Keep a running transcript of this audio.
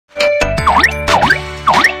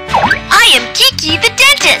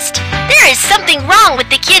noticed. There is something wrong with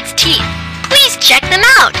the kids' teeth. Please check them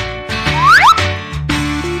out.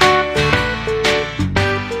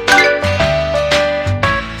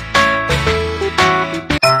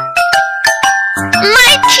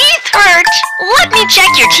 My teeth hurt. Let me check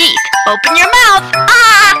your teeth. Open your mouth.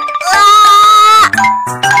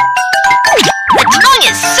 The tongue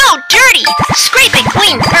is so dirty. Scrape it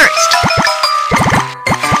clean first.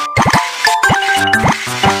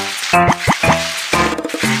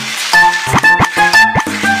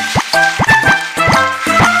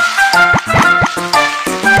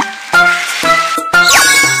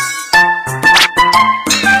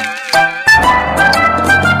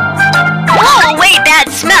 Blow away bad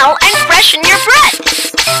smell and freshen your breath.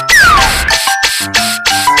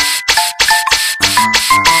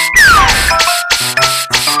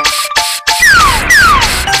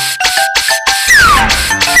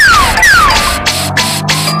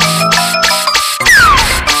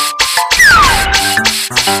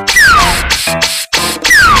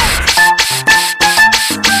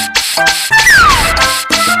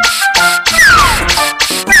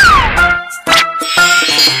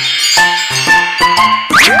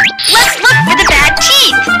 Let's look for the bad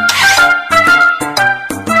teeth.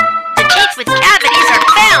 The teeth with cavities are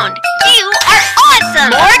found. You are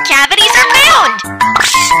awesome! More cavities are found.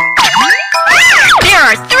 There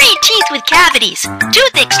are 3 teeth with cavities.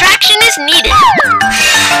 Tooth extraction is needed.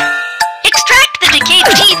 Extract the decayed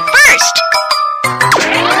teeth first.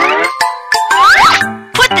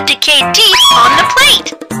 Put the decayed teeth on the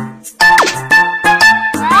plate.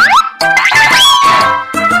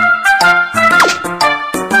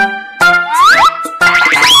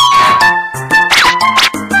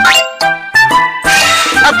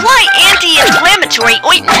 Apply anti-inflammatory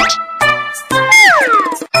ointment.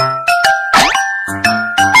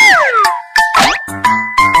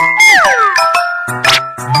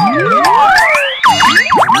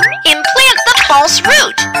 Implant the false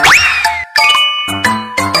root.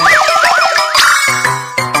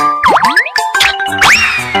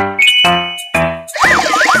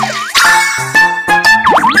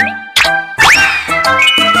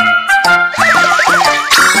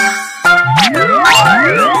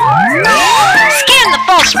 Scan the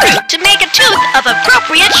false root to make a tooth of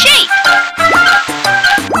appropriate shape.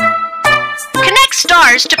 Connect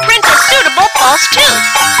stars to print a suitable false tooth.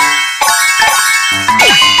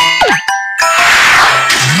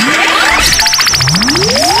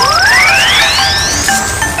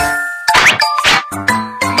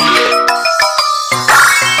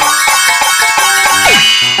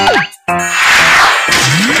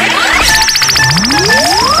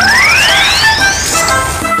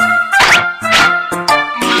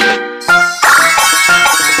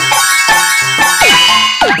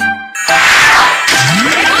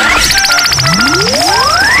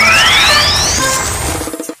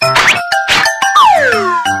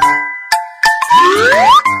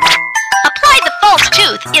 Apply the false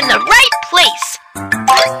tooth in the right place.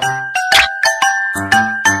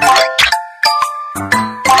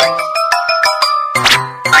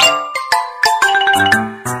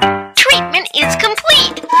 Treatment is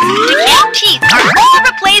complete. Decayed teeth are all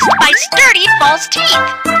replaced by sturdy false teeth.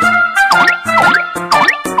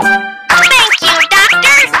 Thank you,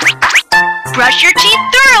 doctor. Brush your teeth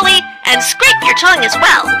thoroughly and scrape your tongue as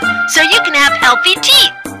well, so you can have healthy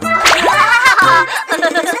teeth.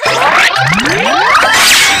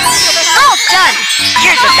 All done.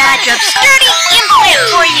 Here's a badge of sturdy implant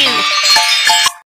for you.